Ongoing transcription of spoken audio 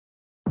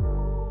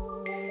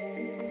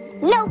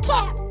No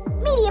Cap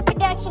Media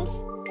Productions.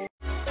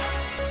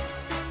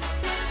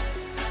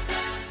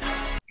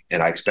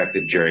 And I expect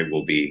that Jerry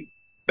will be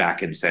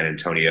back in San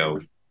Antonio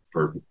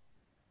for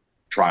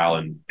trial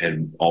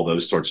and all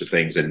those sorts of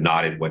things, and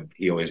not in what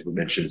he always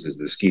mentions is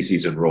the ski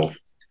season rule,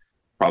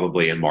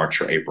 probably in March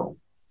or April.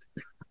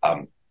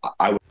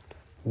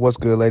 What's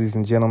good, ladies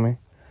and gentlemen?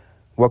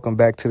 Welcome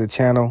back to the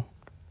channel.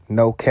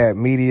 No Cap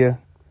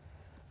Media.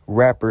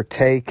 Rapper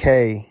Tay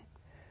K,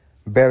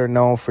 better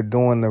known for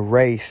doing the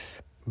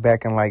race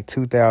back in like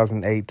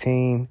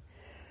 2018,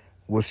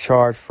 was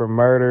charged for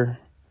murder.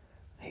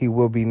 He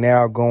will be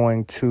now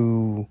going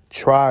to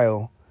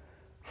trial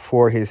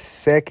for his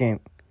second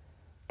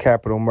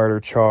capital murder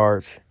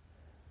charge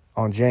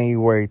on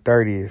January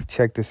 30th.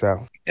 Check this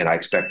out. And I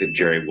expect that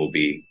Jerry will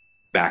be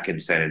back in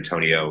San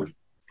Antonio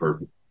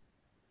for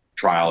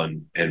trial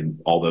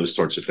and all those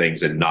sorts of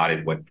things, and not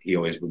in what he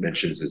always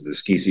mentions is the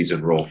ski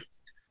season rule,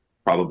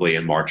 probably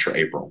in March or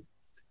April.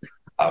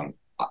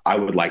 I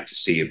would like to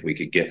see if we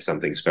could get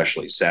something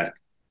specially set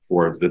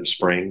for the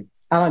spring.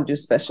 I don't do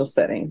special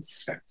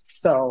settings. Okay.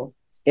 So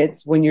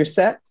it's when you're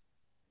set,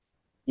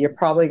 you're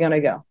probably going to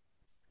go.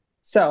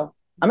 So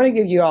I'm going to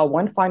give you all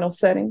one final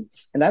setting,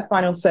 and that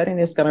final setting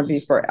is going to be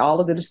for all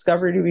of the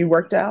discovery to be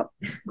worked out.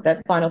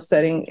 That final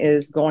setting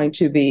is going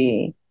to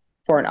be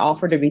for an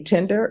offer to be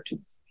tendered,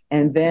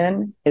 and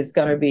then it's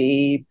going to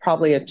be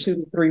probably a 2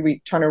 to 3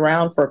 week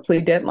turnaround for a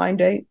plea deadline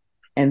date.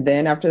 And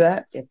then after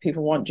that, if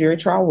people want jury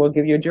trial, we'll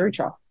give you a jury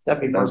trial. That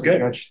Sounds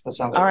good. That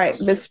sounds All right,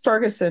 Ms.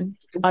 Ferguson,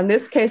 on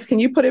this case, can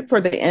you put it for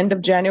the end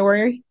of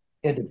January?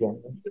 End of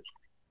January.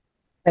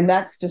 And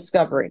that's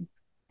discovery.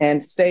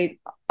 And state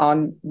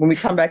on when we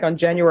come back on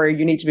January,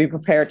 you need to be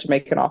prepared to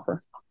make an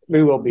offer.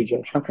 We will be,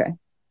 Judge. Okay.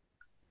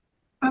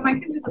 I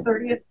can do the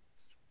 30th.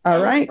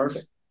 All right.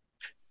 Perfect.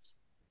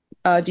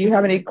 Do you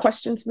have any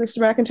questions, Mr.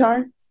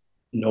 McIntyre?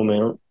 No,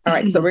 ma'am. All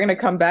right. So we're going to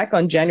come back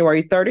on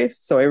January 30th.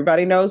 So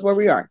everybody knows where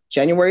we are.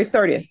 January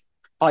 30th.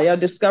 All your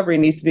discovery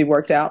needs to be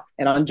worked out.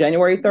 And on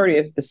January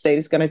 30th, the state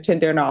is going to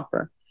tender an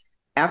offer.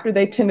 After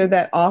they tender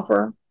that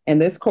offer, in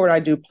this court, I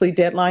do plea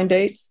deadline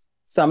dates.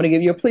 So I'm going to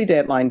give you a plea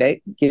deadline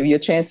date, give you a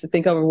chance to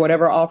think of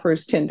whatever offer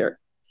is tendered.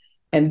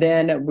 And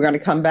then we're going to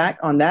come back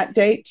on that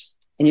date,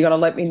 and you're going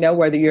to let me know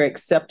whether you're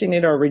accepting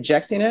it or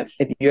rejecting it.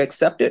 If you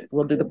accept it,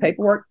 we'll do the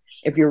paperwork.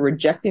 If you're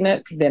rejecting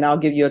it, then I'll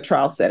give you a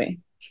trial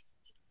setting.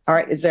 All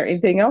right. Is there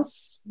anything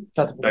else?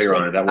 No, Your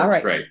Honor, that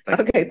works great.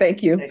 Okay.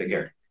 Thank you. Take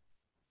care.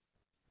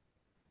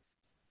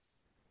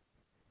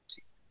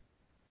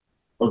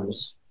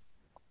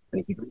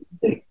 Thank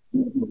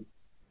you.